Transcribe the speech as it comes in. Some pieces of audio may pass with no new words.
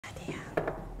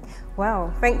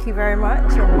Well, thank you very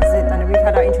much. And we've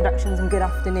had our introductions and good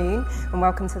afternoon and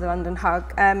welcome to the London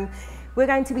Hug. We're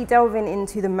going to be delving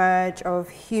into the merge of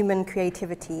human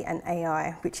creativity and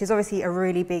AI, which is obviously a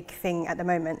really big thing at the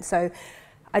moment. So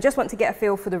I just want to get a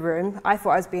feel for the room. I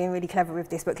thought I was being really clever with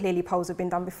this, but clearly polls have been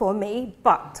done before me.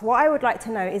 But what I would like to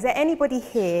know, is there anybody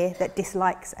here that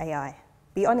dislikes AI?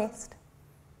 Be honest.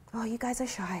 Oh, you guys are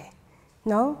shy.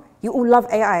 No? You all love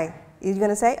AI. You're going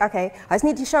to say? Okay. I just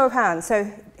need a show of hands. So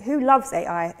who loves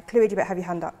AI? Chloe, you better have your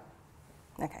hand up.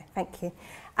 Okay, thank you.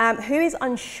 Who is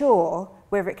unsure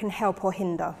whether it can help or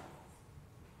hinder?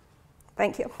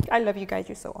 Thank you. I love you guys.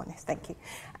 You're so honest. Thank you.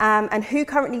 And who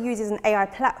currently uses an AI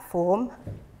platform?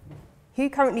 Who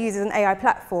currently uses an AI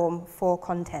platform for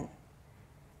content?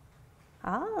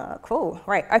 Ah, cool.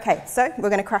 Right. Okay. So we're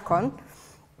going to crack on.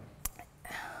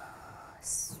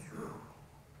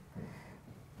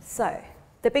 So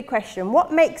the big question,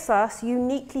 what makes us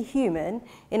uniquely human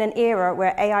in an era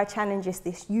where AI challenges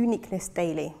this uniqueness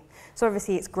daily? So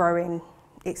obviously it's growing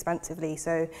expansively.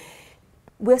 So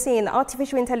we're seeing that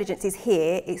artificial intelligence is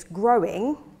here, it's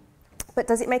growing, but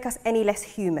does it make us any less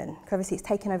human? Because obviously it's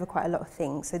taken over quite a lot of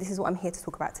things. So this is what I'm here to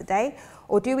talk about today.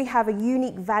 Or do we have a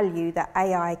unique value that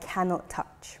AI cannot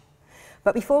touch?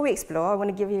 But before we explore, I want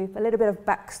to give you a little bit of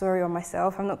backstory on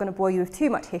myself. I'm not going to bore you with too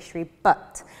much history,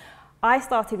 but I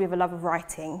started with a love of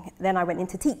writing, then I went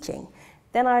into teaching.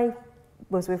 Then I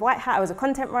was with White Hat, I was a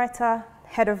content writer,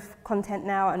 head of content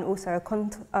now, and also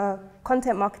a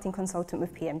content marketing consultant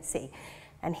with PMC.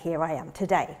 And here I am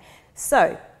today.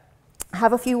 So, I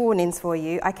have a few warnings for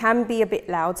you. I can be a bit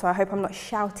loud, so I hope I'm not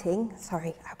shouting.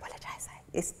 Sorry, I apologize.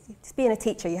 It's being a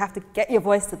teacher, you have to get your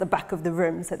voice to the back of the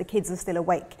room so the kids are still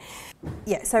awake.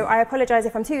 Yeah, so I apologize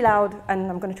if I'm too loud, and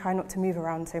I'm going to try not to move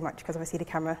around so much, because obviously the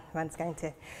cameraman's going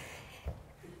to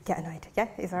get annoyed. Yeah,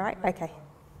 is that all right? Okay.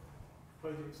 Oh,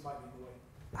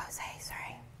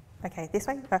 sorry. Okay, this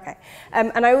way? Okay.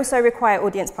 And I also require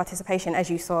audience participation, as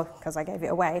you saw, because I gave it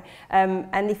away.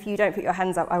 And if you don't put your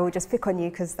hands up, I will just pick on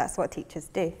you, because that's what teachers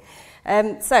do.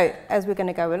 So, as we're going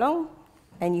to go along,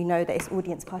 and you know that it's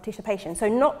audience participation. So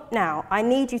not now. I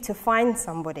need you to find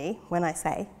somebody, when I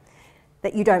say,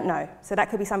 that you don't know. So that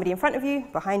could be somebody in front of you,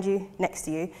 behind you, next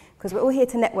to you, because we're all here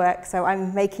to network, so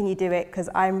I'm making you do it, because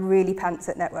I'm really pants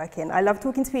at networking. I love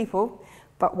talking to people,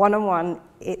 but one-on-one,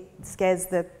 it scares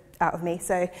the out of me.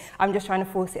 So I'm just trying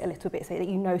to force it a little bit so that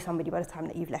you know somebody by the time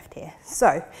that you've left here.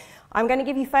 So I'm going to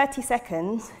give you 30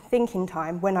 seconds thinking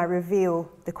time when I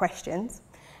reveal the questions.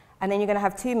 And then you're going to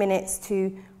have 2 minutes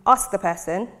to ask the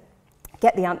person,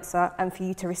 get the answer, and for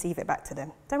you to receive it back to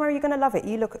them. Don't worry, you're going to love it.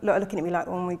 You are looking at me like,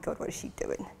 oh my God, what is she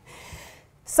doing?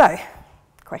 So,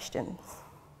 questions.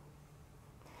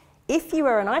 If you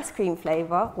were an ice cream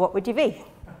flavour, what would you be?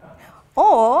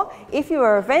 Or, if you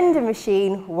were a vending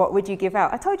machine, what would you give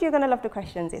out? I told you you're going to love the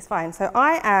questions, it's fine. So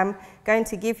I am going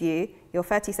to give you your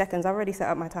 30 seconds. I've already set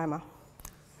up my timer.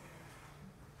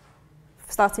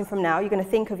 Starting from now, you're going to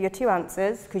think of your 2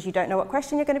 answers, because you don't know what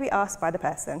question you're going to be asked by the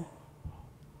person.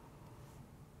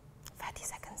 30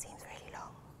 seconds seems really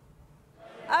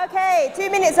long. Okay, 2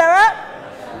 minutes are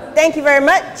up. Thank you very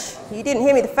much. You didn't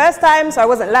hear me the first time, so I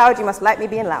wasn't loud. You must like me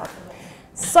being loud.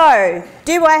 So,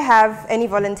 do I have any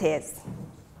volunteers?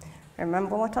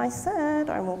 Remember what I said,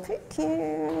 I will pick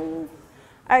you.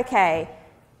 Okay,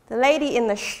 the lady in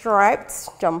the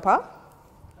striped jumper.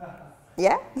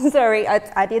 Yeah, sorry,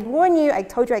 I did warn you, I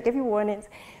told you I'd give you warnings.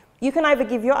 You can either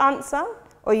give your answer,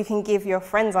 or you can give your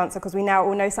friend's answer, because we now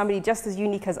all know somebody just as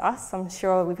unique as us. I'm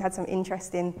sure we've had some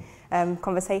interesting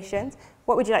conversations.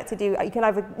 What would you like to do? You can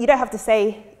either, you don't have to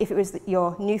say if it was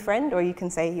your new friend, or you can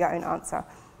say your own answer.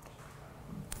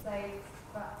 So,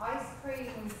 for ice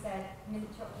cream, we said mint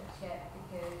chocolate chip,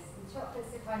 because the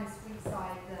chocolate's the kind of sweet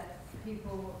side that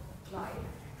people like,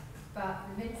 but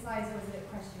the mint side is always a bit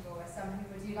questionable, where some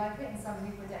people do like it and some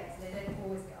people don't, so they don't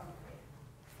always get on with it.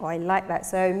 Oh, I like that.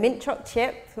 So mint chocolate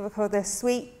chip for the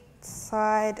sweet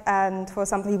side, and for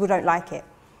some people don't like it.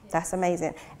 Yeah. That's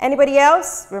amazing. Anybody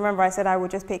else? Remember I said I will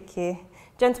just pick you.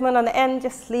 Gentleman on the end,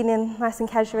 just leaning nice and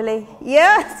casually.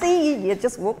 Yeah, see, you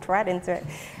just walked right into it.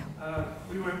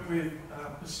 We went with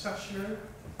pistachio,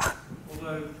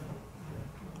 although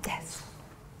yes.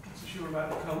 not so sure about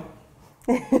the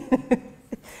colour.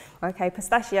 Okay,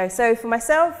 pistachio. So for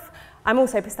myself, I'm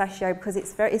also pistachio, because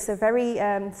it's a very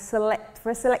for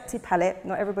a selected palate.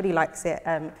 Not everybody likes it.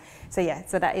 So yeah,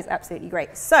 so that is absolutely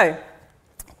great. So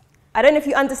I don't know if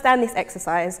you understand this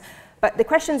exercise, but the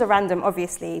questions are random,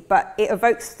 obviously, but it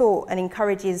evokes thought and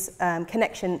encourages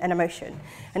connection and emotion.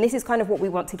 And this is kind of what we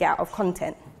want to get out of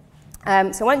content.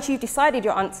 So once you've decided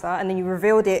your answer and then you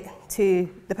revealed it to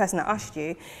the person that asked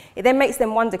you, it then makes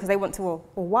them wonder because they want to, well,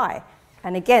 why?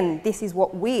 And again, this is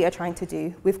what we are trying to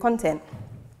do with content.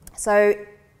 So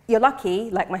you're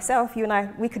lucky, like myself, you and I,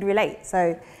 we could relate.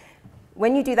 So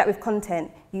when you do that with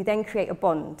content, you then create a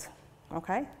bond,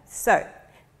 okay? So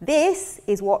this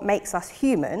is what makes us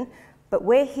human, but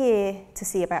we're here to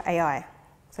see about AI.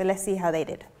 So let's see how they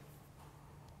did.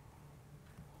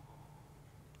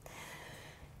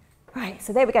 Right,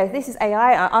 so there we go. This is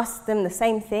AI. I asked them the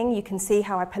same thing. You can see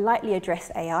how I politely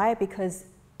address AI because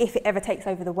if it ever takes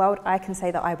over the world, I can say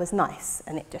that I was nice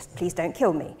and it just, please don't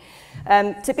kill me.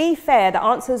 To be fair, the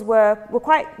answers were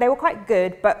quite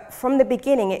good, but from the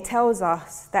beginning it tells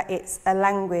us that it's a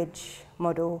language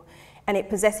model and it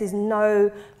possesses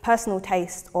no personal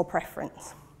taste or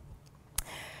preference.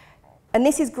 And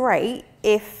this is great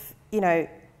if, you know,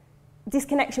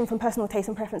 disconnection from personal taste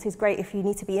and preference is great if you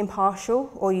need to be impartial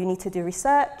or you need to do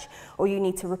research or you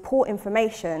need to report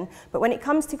information. But when it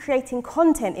comes to creating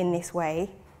content in this way,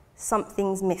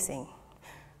 something's missing.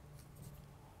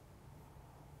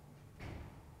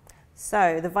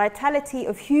 So the vitality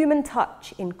of human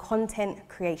touch in content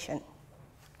creation.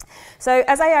 So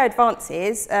as AI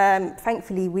advances,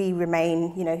 thankfully we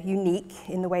remain, you know, unique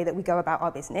in the way that we go about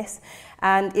our business,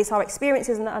 and it's our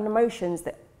experiences and emotions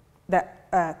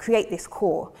that create this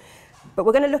core. But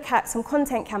we're going to look at some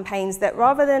content campaigns that,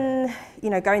 rather than, you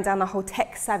know, going down the whole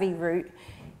tech-savvy route,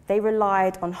 they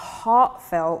relied on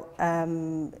heartfelt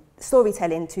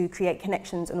storytelling to create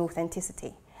connections and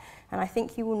authenticity. And I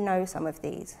think you will know some of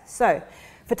these. So,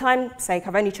 for time's sake,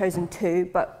 I've only chosen two,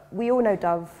 but we all know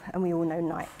Dove and we all know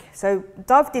Nike. So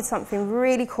Dove did something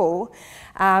really cool,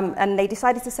 and they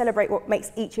decided to celebrate what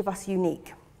makes each of us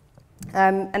unique.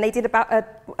 And they did about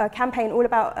a campaign all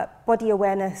about body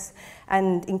awareness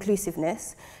and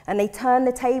inclusiveness, and they turned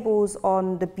the tables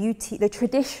on the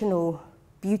traditional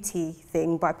beauty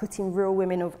thing by putting real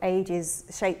women of ages,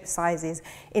 shapes, sizes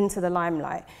into the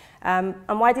limelight.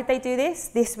 And why did they do this?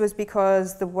 This was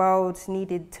because the world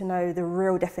needed to know the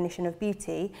real definition of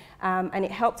beauty, and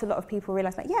it helped a lot of people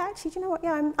realize, like, yeah, actually, do you know what?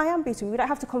 Yeah, I am beautiful. We don't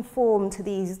have to conform to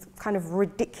these kind of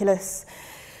ridiculous,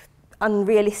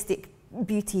 unrealistic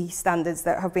beauty standards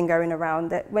that have been going around.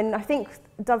 That when I think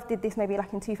Dove did this maybe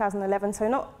like in 2011, so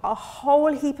not a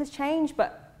whole heap has changed,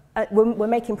 but we're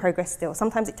making progress still.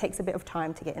 Sometimes it takes a bit of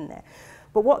time to get in there.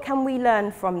 But what can we learn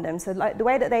from them? So like the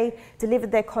way that they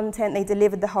delivered their content, they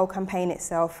delivered the whole campaign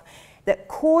itself, that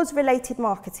cause-related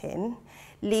marketing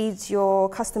leads your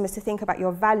customers to think about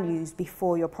your values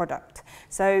before your product.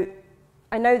 So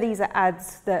I know these are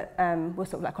ads that were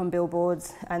sort of like on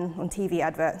billboards and on TV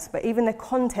adverts, but even the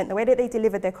content, the way that they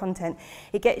delivered their content,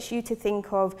 it gets you to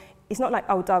think of, it's not like,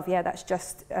 oh, Dove, yeah, that's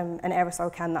just an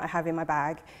aerosol can that I have in my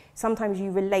bag. Sometimes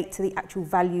you relate to the actual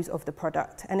values of the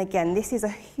product. And again, this is a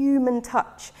human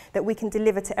touch that we can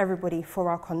deliver to everybody for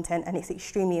our content, and it's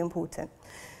extremely important.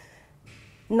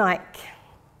 Nike.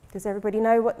 Does everybody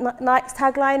know what Nike's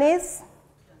tagline is?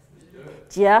 Just do it.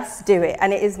 Just do it.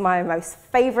 And it is my most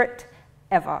favorite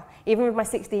ever. Even with my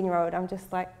 16-year-old, I'm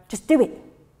just like, just do it.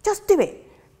 Just do it.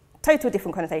 Total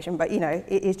different connotation, but you know,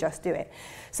 it is just do it.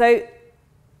 So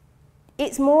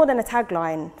it's more than a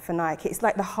tagline for Nike. It's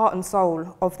like the heart and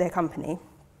soul of their company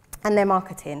and their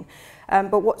marketing.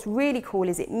 But what's really cool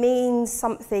is it means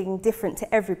something different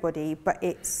to everybody, but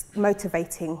it's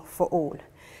motivating for all.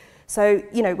 So,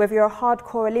 you know, whether you're a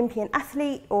hardcore Olympian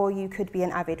athlete, or you could be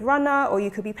an avid runner, or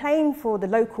you could be playing for the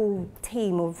local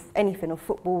team of anything, of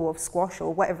football, or squash,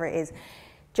 or whatever it is,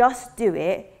 just do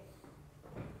it.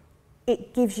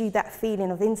 It gives you that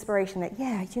feeling of inspiration that,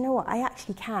 yeah, you know what, I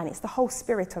actually can. It's the whole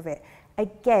spirit of it.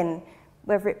 Again,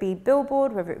 whether it be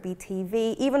billboard, whether it be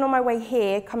TV, even on my way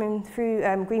here, coming through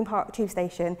Green Park Tube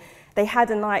Station, they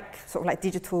had a Nike sort of like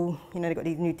digital, you know, they've got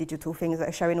these new digital things that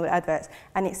are showing all the adverts,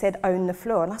 and it said own the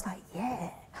floor. And I was like, yeah,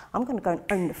 I'm going to go and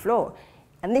own the floor.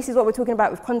 And this is what we're talking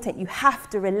about with content. You have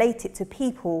to relate it to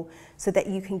people so that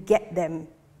you can get them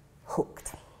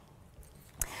hooked.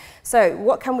 So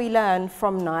what can we learn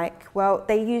from Nike? Well,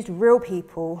 they used real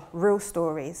people, real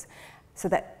stories, so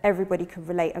that everybody could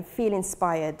relate and feel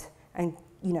inspired and,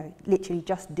 you know, literally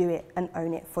just do it and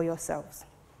own it for yourselves.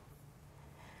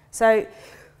 So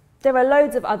there are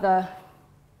loads of other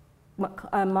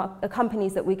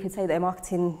companies that we could say their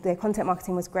content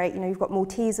marketing was great. You know, you've got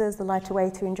Maltesers, the lighter way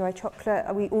to enjoy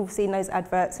chocolate. We've all seen those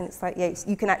adverts, and it's like, yeah,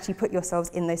 you can actually put yourselves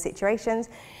in those situations.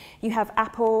 You have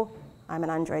Apple. I'm an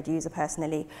Android user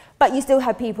personally, but you still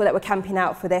had people that were camping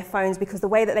out for their phones because the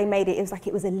way that they made it, it was like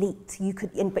it was elite.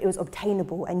 But it was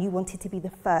obtainable, and you wanted to be the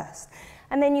first.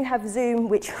 And then you have Zoom,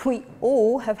 which we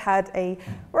all have had a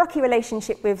rocky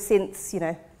relationship with since, you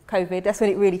know, COVID. That's when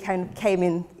it really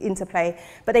came into play.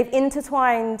 But they've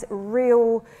intertwined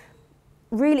real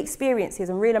experiences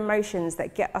and real emotions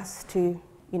that get us to,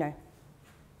 you know,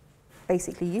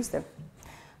 basically use them.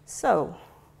 So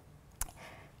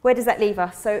where does that leave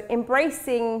us? So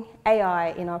embracing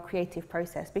AI in our creative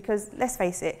process, because let's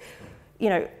face it, you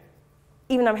know,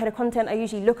 even though I'm head of content, I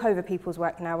usually look over people's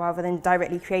work now rather than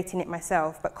directly creating it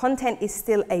myself. But content is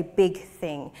still a big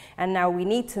thing. And now we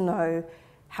need to know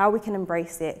how we can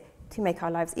embrace it to make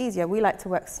our lives easier. We like to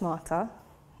work smarter,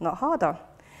 not harder.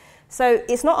 So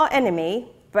it's not our enemy,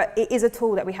 but it is a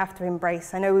tool that we have to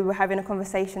embrace. I know we were having a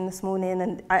conversation this morning,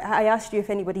 and I asked you if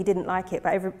anybody didn't like it,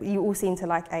 but you all seem to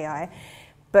like AI.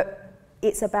 But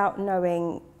it's about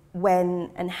knowing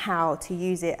when and how to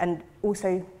use it, and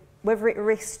also whether it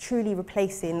risks truly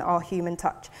replacing our human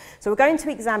touch. So we're going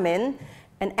to examine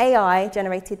an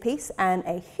AI-generated piece and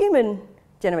a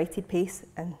human-generated piece,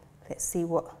 and let's see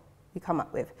what we come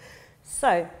up with.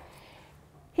 So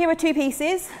here are two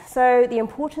pieces. So the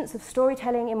importance of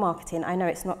storytelling in marketing. I know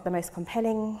it's not the most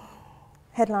compelling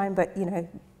headline, but you know,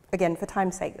 again, for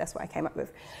time's sake, that's what I came up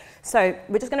with. So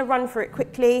we're just going to run through it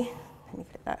quickly. Let me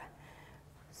click that.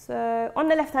 So on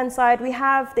the left-hand side, we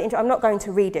have the intro. I'm not going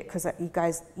to read it because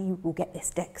you will get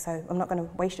this deck, so I'm not going to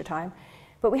waste your time.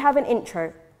 But we have an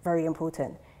intro, very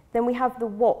important. Then we have the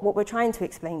what we're trying to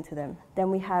explain to them. Then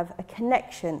we have a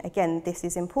connection. Again, this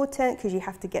is important because you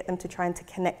have to get them to trying to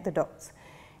connect the dots.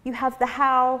 You have the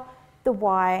how, the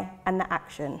why, and the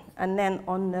action. And then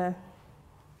on the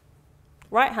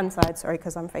right-hand side, sorry,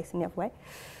 because I'm facing the other way,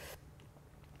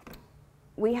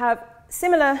 we have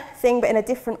similar thing, but in a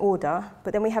different order,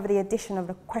 but then we have the addition of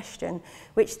the question,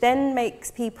 which then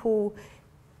makes people,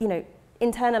 you know,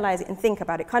 internalize it and think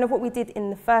about it. Kind of what we did in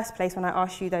the first place when I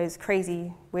asked you those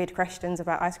crazy, weird questions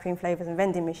about ice cream flavors and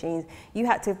vending machines. You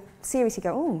had to seriously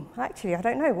go, oh, actually, I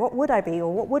don't know, what would I be,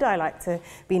 or what would I like to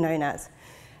be known as?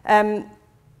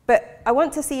 But I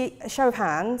want to see a show of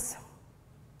hands,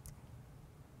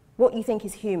 what you think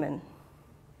is human.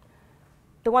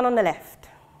 The one on the left.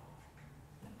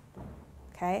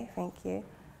 Okay, thank you.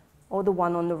 Or the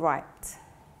one on the right.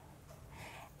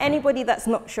 Anybody that's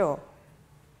not sure?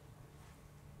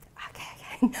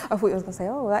 Okay. I thought you was going to say,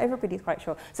 oh, everybody's quite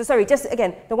sure. So sorry, just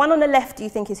again, the one on the left do you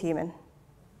think is human?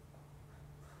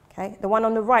 Okay, the one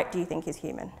on the right do you think is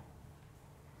human?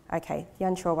 Okay, the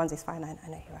unsure ones is fine, I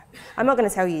know you are. I'm not going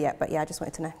to tell you yet, but yeah, I just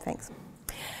wanted to know, thanks.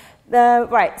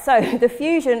 Right, so the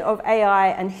fusion of AI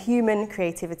and human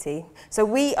creativity. So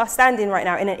we are standing right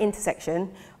now in an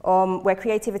intersection where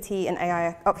creativity and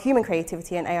AI, human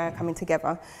creativity and AI are coming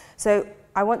together. So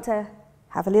I want to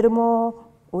have a little more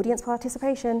audience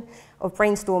participation of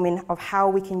brainstorming of how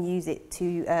we can use it to,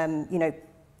 you know,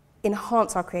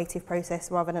 enhance our creative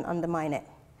process rather than undermine it.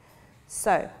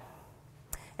 So,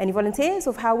 any volunteers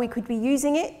of how we could be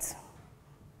using it?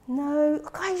 No,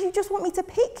 guys, you just want me to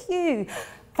pick you.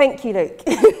 Thank you, Luke.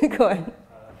 Go on.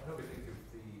 How we think of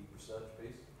the research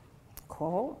piece?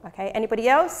 Cool. Okay. Anybody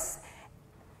else?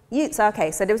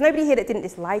 Okay. So there was nobody here that didn't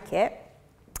dislike it.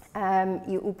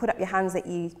 You all put up your hands that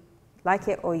you like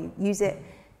it or you use it.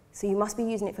 So you must be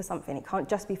using it for something. It can't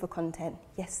just be for content.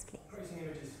 Yes, please. Creating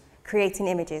images. Creating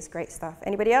images. Great stuff.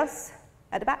 Anybody else?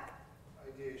 At the back?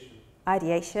 Ideation.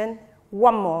 Ideation.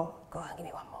 One more. Go on, give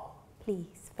me one more.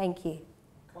 Please. Thank you.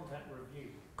 Content review.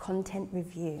 Content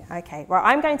review. Okay, well,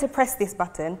 I'm going to press this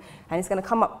button and it's going to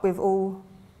come up with all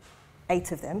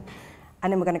 8 of them,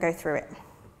 and then we're going to go through it.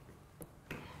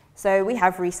 So we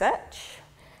have research,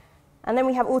 and then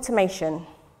we have automation.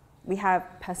 We have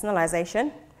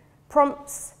personalization,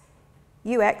 prompts,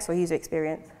 UX or user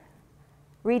experience,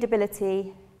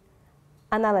 readability,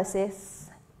 analysis,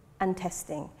 and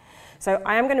testing. So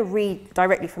I am going to read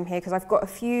directly from here because I've got a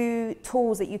few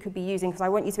tools that you could be using, because I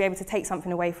want you to be able to take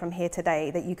something away from here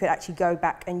today that you could actually go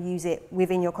back and use it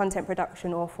within your content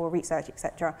production or for research,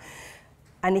 etc.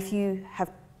 And if you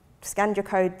have scanned your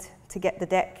code to get the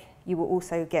deck, you will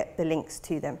also get the links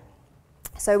to them.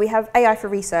 So we have AI for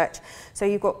research. So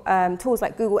you've got tools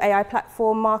like Google AI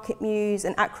Platform, MarketMuse,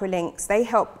 and Acrolinks. They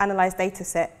help analyze data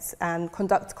sets and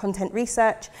conduct content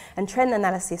research and trend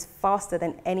analysis faster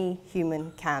than any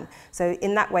human can. So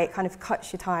in that way, it kind of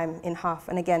cuts your time in half.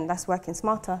 And again, that's working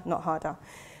smarter, not harder.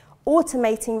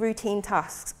 Automating routine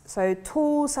tasks. So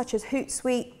tools such as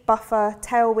Hootsuite, Buffer,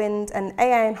 Tailwind, and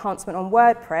AI enhancement on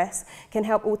WordPress can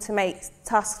help automate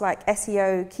tasks like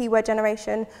SEO, keyword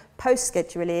generation, post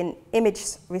scheduling, image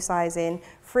resizing,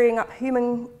 freeing up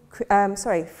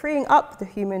the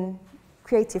human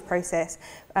creative process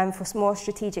for more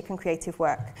strategic and creative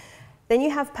work. Then you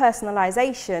have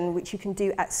personalization, which you can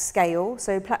do at scale.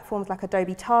 So platforms like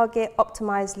Adobe Target,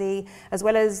 Optimizely, as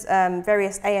well as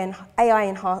various AI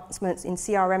enhancements in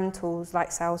CRM tools like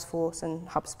Salesforce and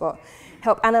HubSpot,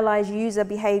 help analyze user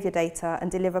behavior data and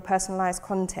deliver personalized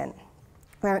content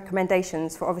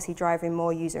recommendations for obviously driving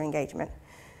more user engagement.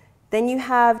 Then you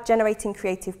have generating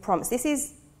creative prompts. This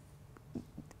is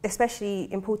especially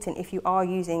important if you are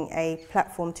using a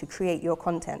platform to create your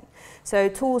content. So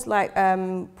tools like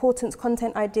Portent's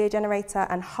Content Idea Generator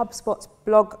and HubSpot's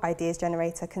Blog Ideas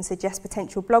Generator can suggest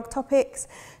potential blog topics,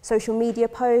 social media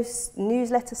posts,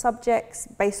 newsletter subjects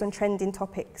based on trending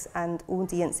topics and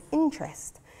audience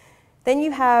interest. Then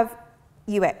you have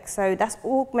UX, so that's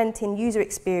augmenting user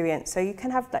experience. So you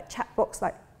can have like chatbots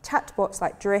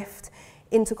like Drift,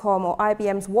 Intercom or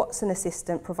IBM's Watson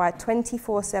Assistant provide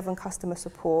 24/7 customer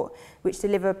support, which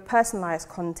deliver personalized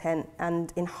content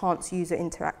and enhance user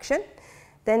interaction.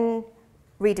 Then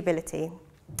readability.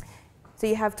 So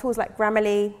you have tools like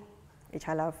Grammarly, which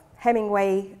I love,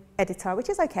 Hemingway Editor, which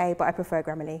is okay, but I prefer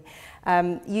Grammarly.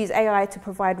 Use AI to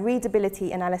provide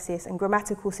readability analysis and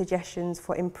grammatical suggestions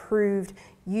for improved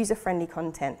user-friendly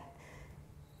content.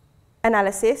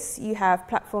 Analysis, you have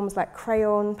platforms like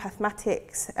Crayon,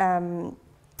 Pathmatics,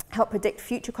 help predict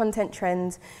future content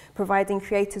trends, providing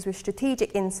creators with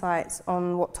strategic insights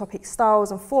on what topic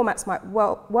styles and formats might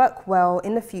work well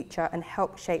in the future and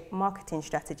help shape marketing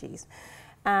strategies.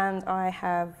 And I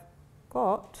have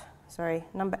got,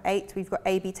 number 8, we've got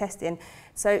A/B testing.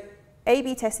 So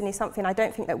A/B testing is something I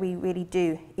don't think that we really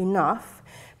do enough,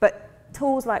 but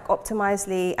tools like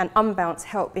Optimizely and Unbounce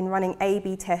help in running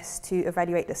A/B tests to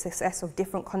evaluate the success of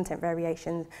different content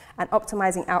variations and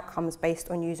optimizing outcomes based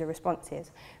on user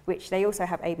responses, which they also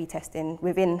have A/B testing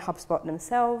within HubSpot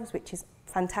themselves, which is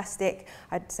fantastic.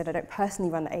 I said I don't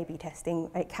personally run the A/B testing.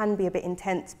 It can be a bit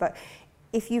intense, but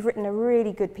if you've written a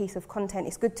really good piece of content,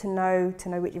 it's good to know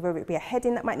whether it be a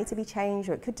heading that might need to be changed,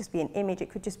 or it could just be an image, it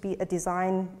could just be a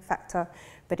design factor,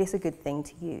 but it's a good thing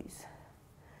to use.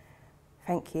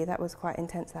 Thank you, that was quite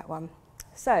intense, that one.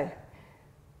 So,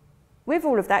 with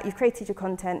all of that, you've created your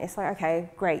content. It's like, okay,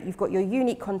 great, you've got your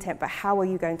unique content, but how are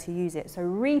you going to use it? So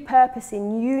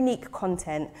repurposing unique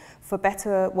content for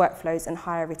better workflows and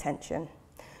higher retention.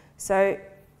 So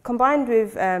combined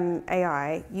with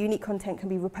AI, unique content can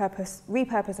be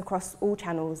repurposed across all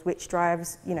channels, which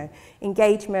drives,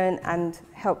 engagement and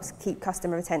helps keep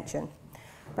customer retention.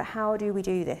 But how do we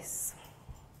do this?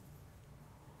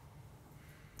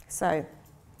 So,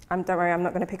 don't worry, I'm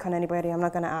not going to pick on anybody, I'm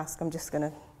not going to ask, I'm just going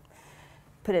to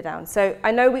put it down. So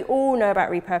I know we all know about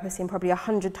repurposing probably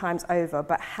 100 times over,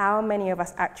 but how many of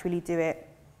us actually do it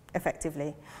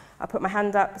effectively? I put my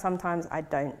hand up, sometimes I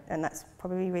don't, and that's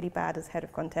probably really bad as head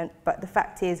of content, but the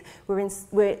fact is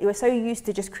we're so used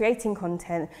to just creating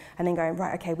content and then going,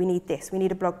 right, okay, we need this, we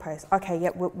need a blog post, okay,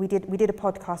 yeah, we did a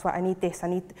podcast, right, I need this,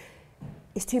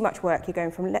 it's too much work. You're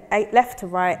going from left to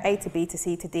right, A to B to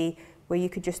C to D, where you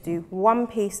could just do one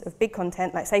piece of big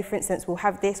content, like say for instance, we'll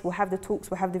have this, we'll have the talks,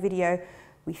 we'll have the video,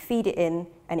 we feed it in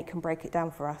and it can break it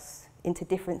down for us into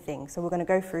different things. So we're going to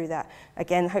go through that.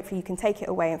 Again, hopefully you can take it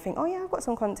away and think, oh yeah, I've got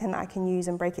some content that I can use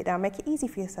and break it down, make it easy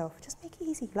for yourself. Just make it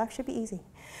easy, life should be easy.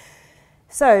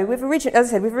 So with as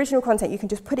I said, with original content, you can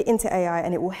just put it into AI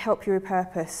and it will help you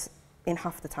repurpose in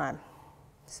half the time.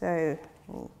 So,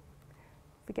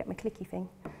 forget my clicky thing.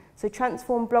 So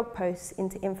transform blog posts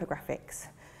into infographics.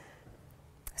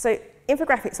 So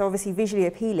infographics are obviously visually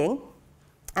appealing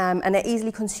and they're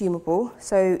easily consumable.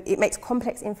 So it makes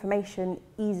complex information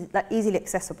easily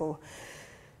accessible.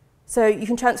 So you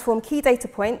can transform key data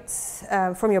points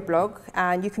from your blog,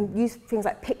 and you can use things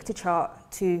like Pictochart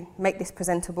to make this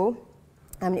presentable.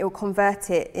 And it will convert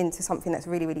it into something that's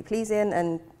really, really pleasing,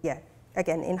 and yeah,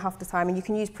 again, in half the time. And you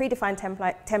can use predefined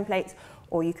templates,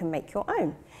 or you can make your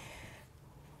own.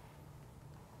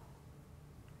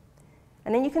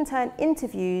 And then you can turn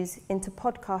interviews into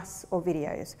podcasts or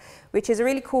videos, which is a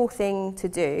really cool thing to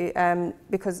do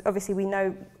because obviously we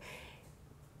know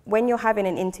when you're having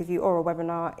an interview or a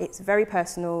webinar, it's very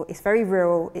personal, it's very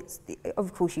real.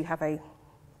 Of course, you have a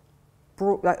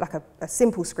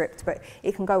simple script, but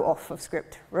it can go off of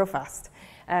script real fast.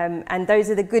 And those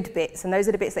are the good bits, and those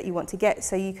are the bits that you want to get.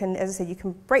 So you can, as I said, you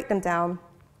can break them down,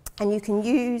 and you can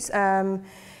use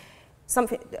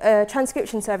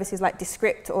transcription services like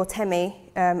Descript or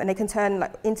Temi, and they can turn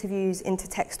like interviews into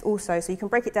text also. So you can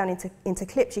break it down into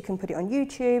clips, you can put it on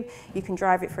YouTube, you can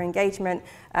drive it for engagement,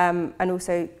 and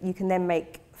also you can then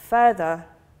make further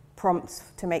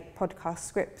prompts to make podcast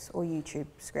scripts or YouTube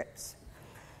scripts.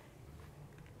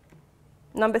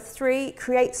 Number 3,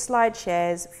 create slide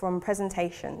shares from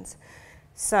presentations.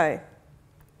 So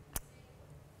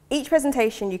each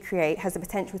presentation you create has the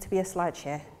potential to be a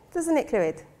SlideShare. Doesn't it,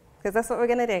 Clwyd? Because that's what we're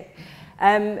going to do.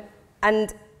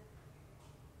 And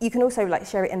you can also like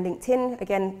share it in LinkedIn.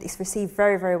 Again, it's received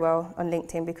very, very well on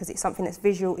LinkedIn because it's something that's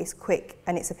visual, it's quick,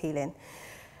 and it's appealing.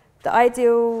 The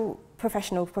ideal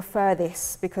professionals prefer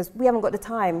this because we haven't got the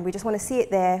time. We just want to see it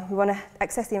there. We want to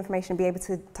access the information and be able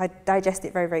to digest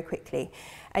it very, very quickly.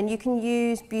 And you can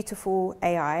use Beautiful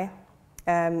AI,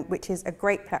 which is a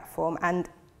great platform. And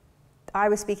I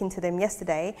was speaking to them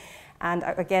yesterday, and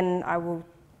again, I will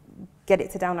get it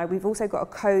to download. We've also got a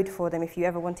code for them if you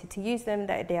ever wanted to use them,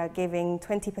 that they are giving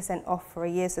 20% off for a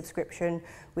year subscription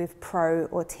with Pro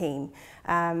or Team.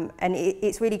 And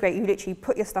it's really great. You literally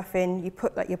put your stuff in, you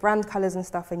put like your brand colors and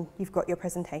stuff, and you've got your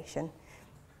presentation.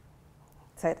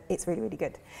 So it's really, really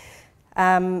good.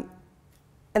 And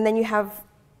then you have,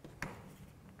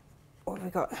 what have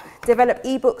we got? Develop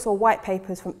ebooks or white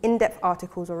papers from in-depth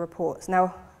articles or reports.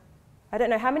 Now, I don't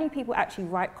know, how many people actually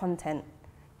write content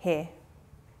here?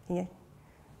 Can you?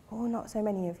 Oh, not so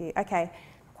many of you. Okay,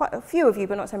 quite a few of you,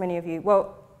 but not so many of you.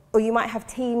 Well, or you might have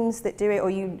teams that do it, or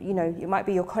you know, it might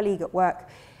be your colleague at work.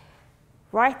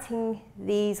 Writing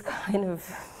these kind of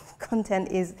content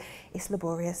it's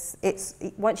laborious.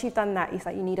 Once you've done that, it's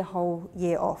like you need a whole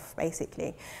year off,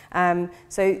 basically.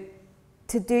 So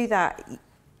to do that,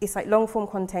 it's like long form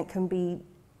content can be,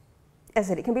 as I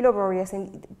said, it can be laborious,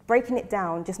 and breaking it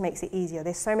down just makes it easier.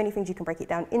 There's so many things you can break it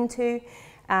down into.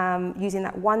 Using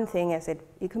that one thing, as I said,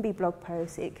 it can be blog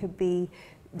posts, it could be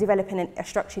developing a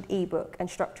structured ebook and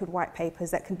structured white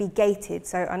papers that can be gated.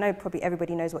 So I know probably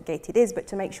everybody knows what gated is, but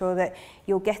to make sure that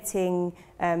you're getting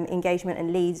engagement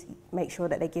and leads, make sure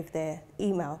that they give their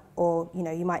email, or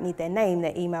you might need their name,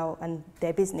 their email, and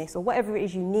their business, or whatever it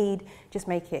is you need. Just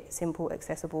make it simple,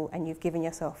 accessible, and you've given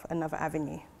yourself another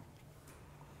avenue.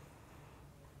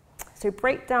 So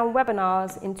break down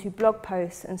webinars into blog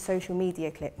posts and social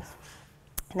media clips.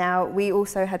 Now, we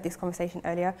also had this conversation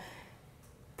earlier.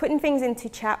 Putting things into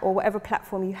chat or whatever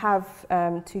platform you have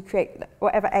to create,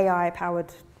 whatever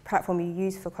AI-powered platform you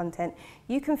use for content,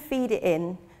 you can feed it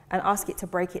in and ask it to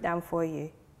break it down for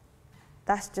you.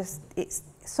 That's just, it's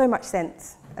so much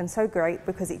sense and so great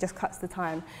because it just cuts the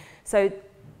time. So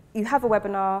you have a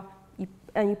webinar,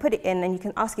 and you put it in, and you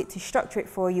can ask it to structure it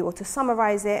for you or to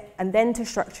summarize it and then to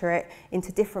structure it into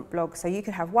different blogs. So you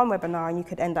could have one webinar and you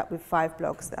could end up with 5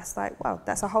 blogs. That's like, wow,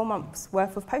 that's a whole month's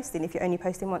worth of posting if you're only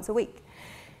posting once a week.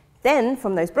 Then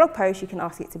from those blog posts, you can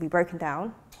ask it to be broken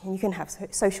down, and you can have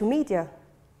social media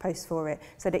posts for it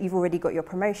so that you've already got your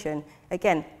promotion.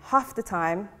 Again, half the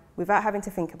time, without having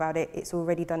to think about it, it's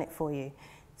already done it for you.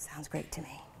 Sounds great to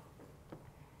me.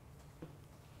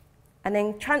 And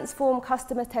then transform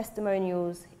customer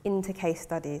testimonials into case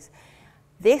studies.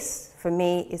 This, for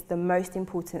me, is the most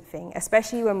important thing,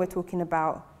 especially when we're talking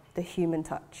about the human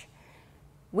touch.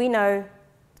 We know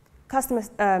customer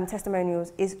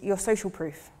testimonials is your social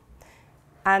proof.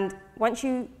 And once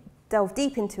you delve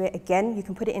deep into it, again, you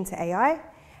can put it into AI,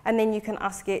 and then you can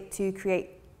ask it to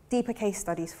create deeper case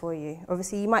studies for you.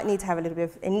 Obviously, you might need to have a little bit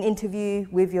of an interview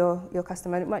with your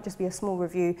customer. It might just be a small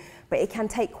review, but it can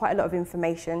take quite a lot of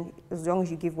information as long as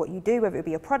you give what you do, whether it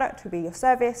be your product, whether it be your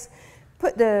service.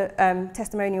 Put the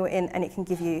testimonial in, and it can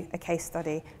give you a case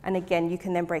study. And again, you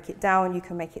can then break it down. You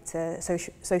can make it to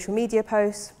social media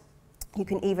posts. You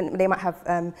can even, they might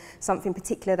have something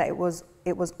particular that it was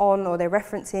on or they're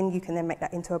referencing. You can then make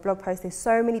that into a blog post. There's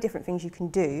so many different things you can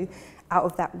do out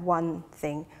of that one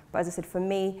thing. But as I said, for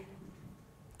me,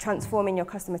 transforming your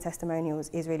customer testimonials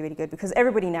is really, really good, because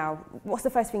everybody now, what's the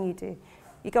first thing you do?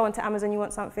 You go onto Amazon, you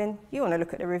want something, you want to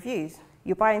look at the reviews.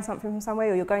 You're buying something from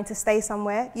somewhere, or you're going to stay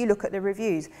somewhere, you look at the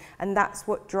reviews. And that's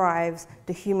what drives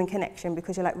the human connection,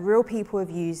 because you're like, real people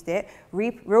have used it,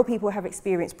 real people have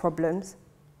experienced problems.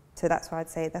 So that's why I'd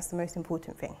say that's the most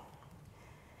important thing.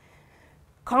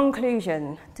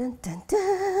 Conclusion. Dun, dun,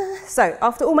 dun. So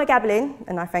after all my gabbling,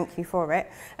 and I thank you for it,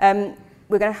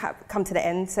 we're going to come to the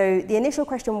end. So the initial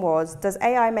question was, does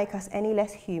AI make us any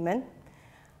less human?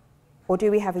 Or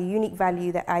do we have a unique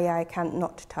value that AI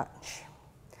cannot touch?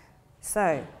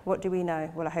 So what do we know?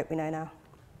 Well, I hope we know now.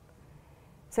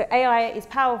 So AI is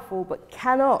powerful, but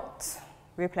cannot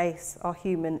replace our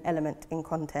human element in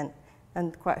content,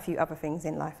 and quite a few other things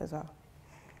in life as well.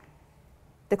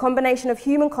 The combination of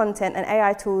human content and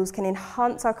AI tools can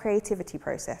enhance our creativity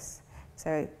process.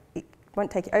 So it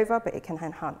won't take it over, but it can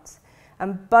enhance.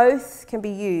 And both can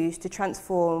be used to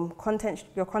transform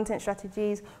your content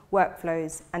strategies,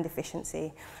 workflows, and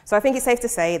efficiency. So I think it's safe to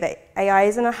say that AI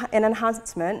is an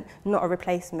enhancement, not a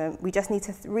replacement. We just need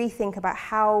to rethink about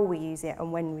how we use it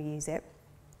and when we use it.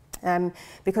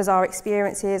 Because our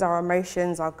experiences, our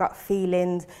emotions, our gut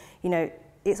feelings,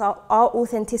 it's our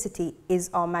authenticity is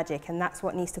our magic, and that's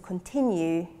what needs to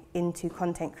continue into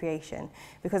content creation.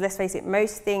 Because let's face it,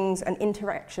 most things and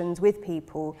interactions with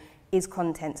people is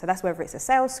content. So that's whether it's a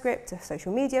sales script, a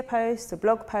social media post, a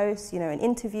blog post, an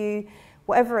interview,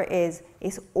 whatever it is,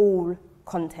 it's all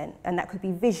content. And that could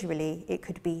be visually, it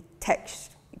could be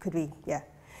text, it could be,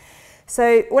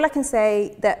 So all I can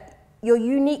say that your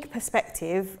unique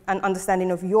perspective and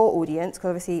understanding of your audience, because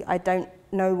obviously I don't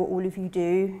know what all of you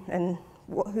do and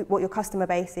what your customer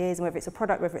base is, and whether it's a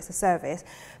product, whether it's a service,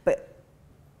 but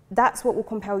that's what will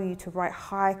compel you to write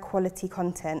high quality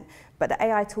content. But the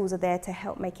AI tools are there to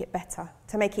help make it better,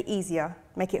 to make it easier,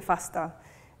 make it faster.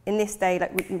 In this day,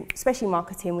 especially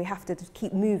marketing, we have to just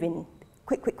keep moving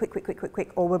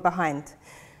quick, or we're behind.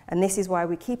 And this is why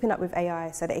we're keeping up with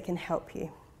AI, so that it can help you.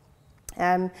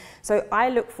 So I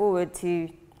look forward to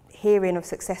hearing of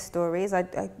success stories.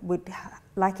 I would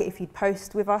like it if you'd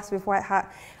post with us, with White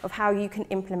Hat, of how you can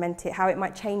implement it, how it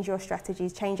might change your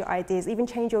strategies, change your ideas, even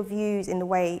change your views in the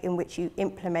way in which you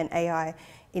implement AI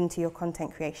into your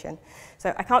content creation.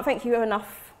 So I can't thank you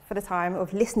enough for the time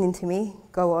of listening to me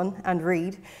go on and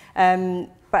read.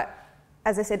 But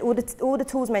as I said, all the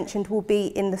tools mentioned will be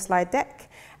in the slide deck,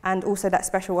 and also that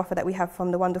special offer that we have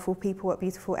from the wonderful people at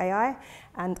Beautiful AI.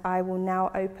 And I will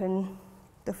now open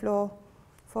the floor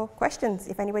for questions,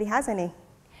 if anybody has any.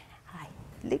 Hi,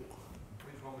 Luke.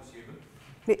 Which one was human?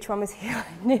 Which one was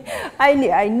human?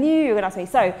 I knew you were going to ask me.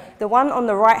 So the one on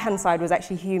the right-hand side was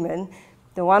actually human.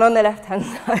 The one on the left-hand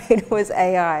side was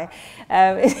AI.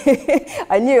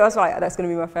 I knew, I was like, that's going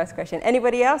to be my first question.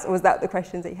 Anybody else, or was that the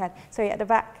questions that you had? Sorry, at the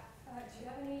back. Do you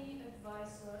have any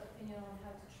advice or opinion on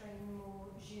how to train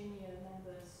more junior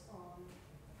members on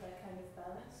that kind of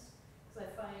balance?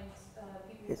 Because I find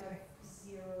people who have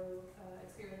zero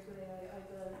experience with AI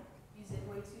either use it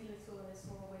way too little and it's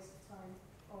more a waste of time,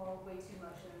 or way too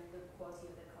much and the quality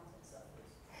of their content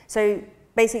suffers. So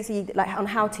basically, like on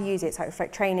how to use it, so it's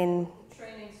like training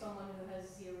Someone who has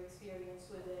zero experience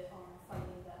with it on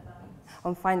finding that balance.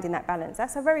 On finding that balance.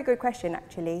 That's a very good question,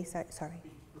 actually. So, sorry.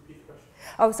 Repeat the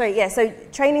question. Oh, sorry, yeah. So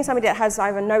training somebody that has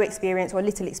either no experience or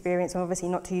little experience, and obviously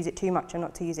not to use it too much and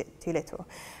not to use it too little.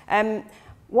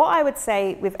 What I would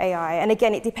say with AI, and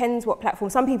again, it depends what platform.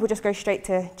 Some people just go straight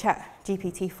to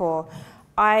ChatGPT-4.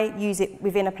 I use it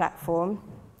within a platform.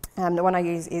 The one I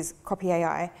use is Copy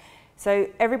AI. So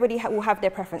everybody will have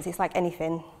their preference. It's like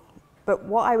anything. But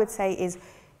what I would say is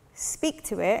speak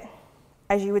to it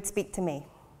as you would speak to me.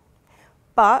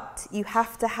 But you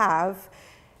have to have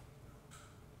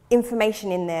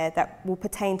information in there that will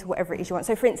pertain to whatever it is you want.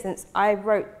 So for instance, I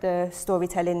wrote the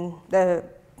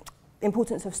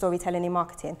importance of storytelling in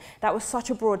marketing. That was such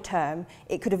a broad term,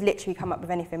 it could have literally come up with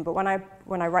anything. But when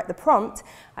I write the prompt,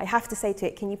 I have to say to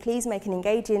it, can you please make an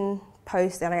engaging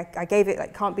post? And I gave it,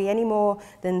 like, can't be any more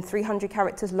than 300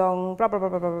 characters long, blah, blah, blah,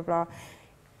 blah, blah, blah, blah.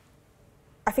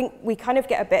 I think we kind of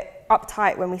get a bit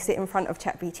uptight when we sit in front of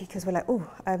ChatGPT because we're like, oh,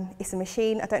 it's a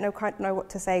machine. I don't quite know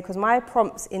what to say. Because my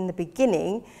prompts in the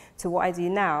beginning to what I do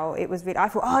now, it was really, I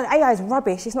thought, oh, AI is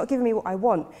rubbish. It's not giving me what I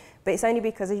want. But it's only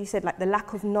because, as you said, like the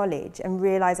lack of knowledge and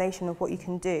realization of what you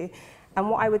can do. And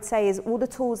what I would say is all the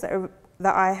tools that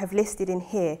I have listed in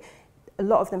here, a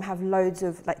lot of them have loads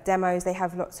of like demos. They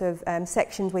have lots of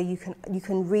sections where you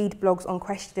can read blogs on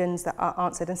questions that are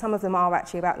answered, and some of them are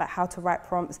actually about like how to write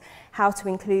prompts, how to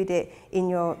include it in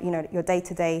your your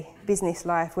day-to-day business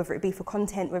life, whether it be for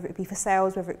content, whether it be for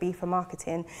sales, whether it be for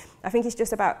marketing. I think it's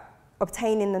just about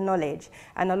obtaining the knowledge,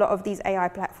 and a lot of these AI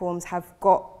platforms have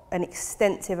got an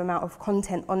extensive amount of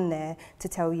content on there to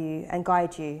tell you and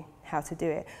guide you how to do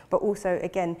it. But also,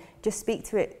 again, just speak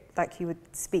to it like you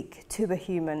would speak to a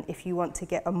human if you want to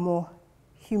get a more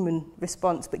human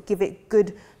response, but give it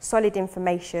good, solid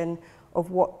information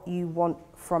of what you want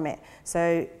from it.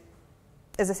 So,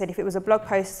 as I said, if it was a blog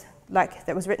post like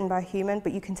that was written by a human,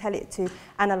 but you can tell it to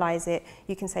analyze it,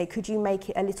 you can say, could you make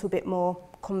it a little bit more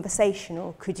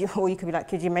conversational? Or you could be like,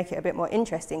 could you make it a bit more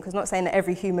interesting? Because not saying that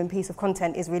every human piece of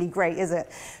content is really great, is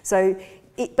it? So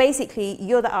basically,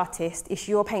 you're the artist, it's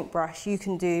your paintbrush, you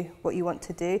can do what you want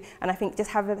to do. And I think just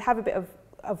have a bit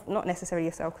of not necessarily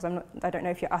yourself, because I don't know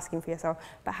if you're asking for yourself,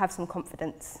 but have some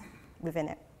confidence within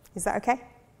it. Is that okay?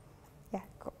 Yeah,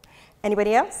 cool.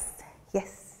 Anybody else?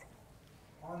 Yes.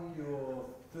 On your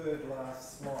third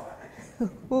last slide,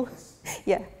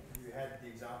 yeah. You had the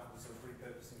examples of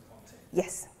repurposing content.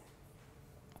 Yes.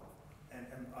 And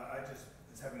I just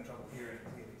was having trouble hearing it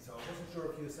clearly. So I wasn't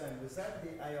sure if you were saying, was that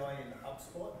the AI in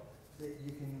HubSpot that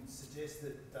you can suggest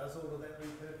that does all of that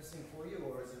repurposing for you,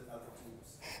 or is it other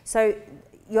tools? So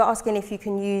you're asking if you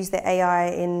can use the AI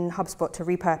in HubSpot to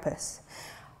repurpose.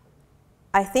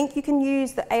 I think you can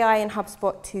use the AI in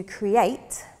HubSpot to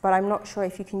create, but I'm not sure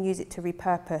if you can use it to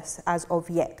repurpose as of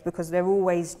yet, because they're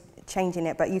always changing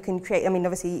it. But you can create, I mean,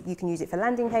 obviously you can use it for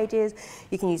landing pages,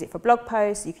 you can use it for blog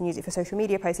posts, you can use it for social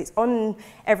media posts. It's on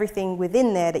everything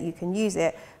within there that you can use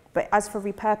it. But as for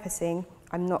repurposing,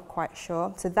 I'm not quite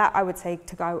sure. So that I would say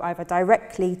to go either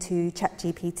directly to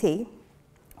ChatGPT,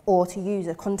 or to use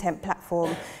a content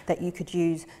platform that you could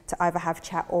use to either have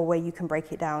chat or where you can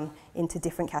break it down into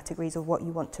different categories of what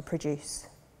you want to produce.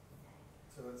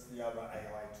 So it's the other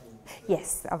AI tools?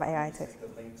 Yes, the other AI tools. The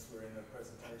links were in the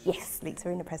presentation? Yes, links are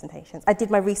in the presentations. I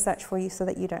did my research for you so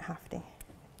that you don't have to.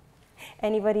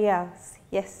 Anybody else?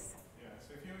 Yes? Yeah,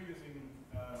 so if you're using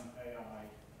AI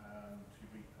to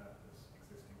repurpose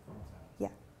existing content, Yeah.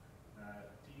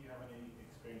 do you have any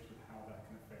experience with how that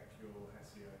can affect your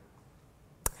SEO?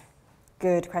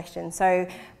 Good question. So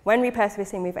when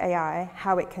repurposing with AI,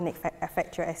 how it can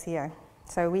affect your SEO.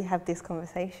 So we have this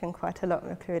conversation quite a lot,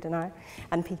 Claude and I,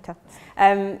 and Peter.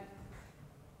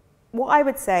 What I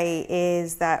would say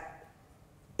is that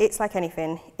it's like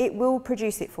anything. It will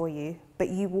produce it for you, but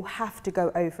you will have to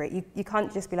go over it. You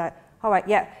can't just be like, all right,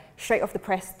 yeah, straight off the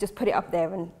press, just put it up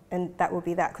there and that will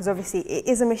be that. Because obviously it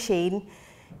is a machine.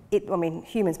 I mean,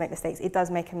 humans make mistakes. It does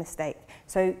make a mistake.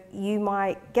 So you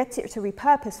might get it to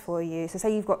repurpose for you. So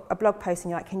say you've got a blog post and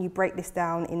you're like, can you break this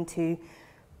down into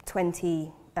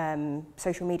 20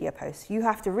 social media posts? You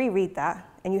have to reread that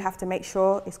and you have to make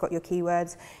sure it's got your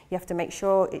keywords. You have to make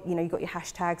sure you've got your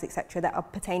hashtags, etc., that are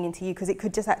pertaining to you, because it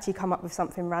could just actually come up with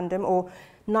something random, or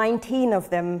 19 of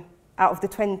them out of the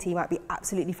 20 might be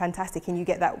absolutely fantastic and you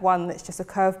get that one that's just a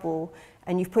curveball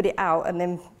and you've put it out and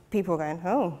then people are going,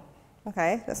 oh,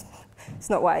 okay, it's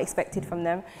not what I expected from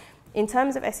them. In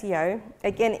terms of SEO,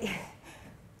 again,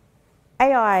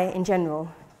 AI in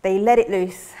general, they let it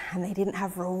loose and they didn't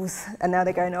have rules. And now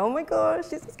they're going, oh my gosh,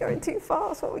 this is going too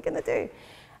fast, what are we going to do?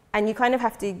 And you kind of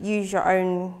have to use your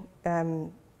own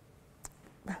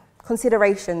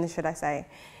considerations, should I say.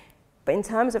 But in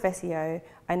terms of SEO,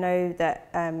 I know that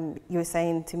you were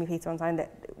saying to me, Peter, on time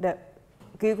that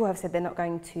Google have said they're not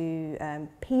going to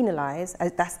penalise,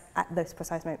 that's at this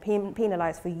precise moment,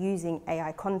 penalise for using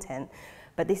AI content.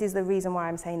 But this is the reason why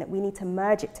I'm saying that we need to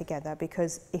merge it together,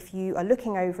 because if you are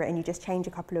looking over it and you just change a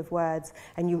couple of words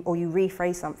and or you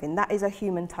rephrase something, that is a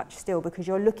human touch still, because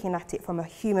you're looking at it from a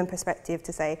human perspective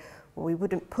to say, well, we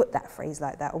wouldn't put that phrase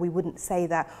like that, or we wouldn't say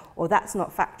that, or that's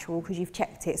not factual because you've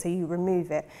checked it, so you remove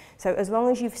it. So as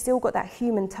long as you've still got that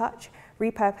human touch,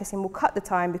 repurposing will cut the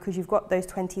time because you've got those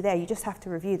 20 there. You just have to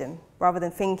review them rather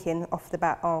than thinking off the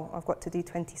bat, oh, I've got to do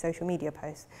 20 social media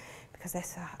posts. Because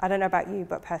I don't know about you,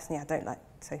 but personally I don't like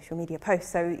social media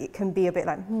posts, so it can be a bit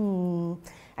like, and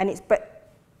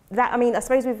but that, I mean, I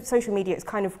suppose with social media it's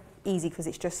kind of easy because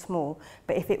it's just small,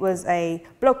 but if it was a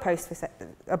blog post,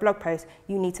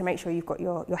 you need to make sure you've got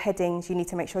your headings, you need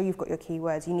to make sure you've got your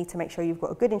keywords, you need to make sure you've got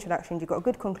a good introduction, you've got a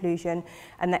good conclusion,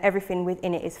 and that everything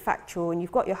within it is factual, and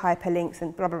you've got your hyperlinks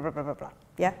and blah, blah, blah, blah, blah, blah.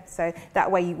 Yeah, so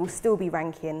that way you will still be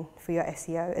ranking for your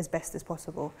SEO as best as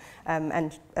possible, and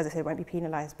as I said, it won't be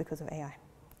penalised because of AI.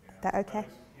 Yeah, Is that okay?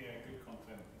 Yeah, good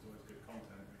content is always good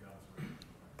content regardless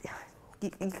of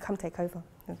it. You can come take over.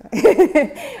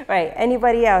 Right,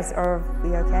 anybody else, or are we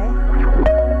okay?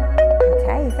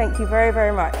 Okay, thank you very,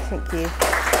 very much. Thank you.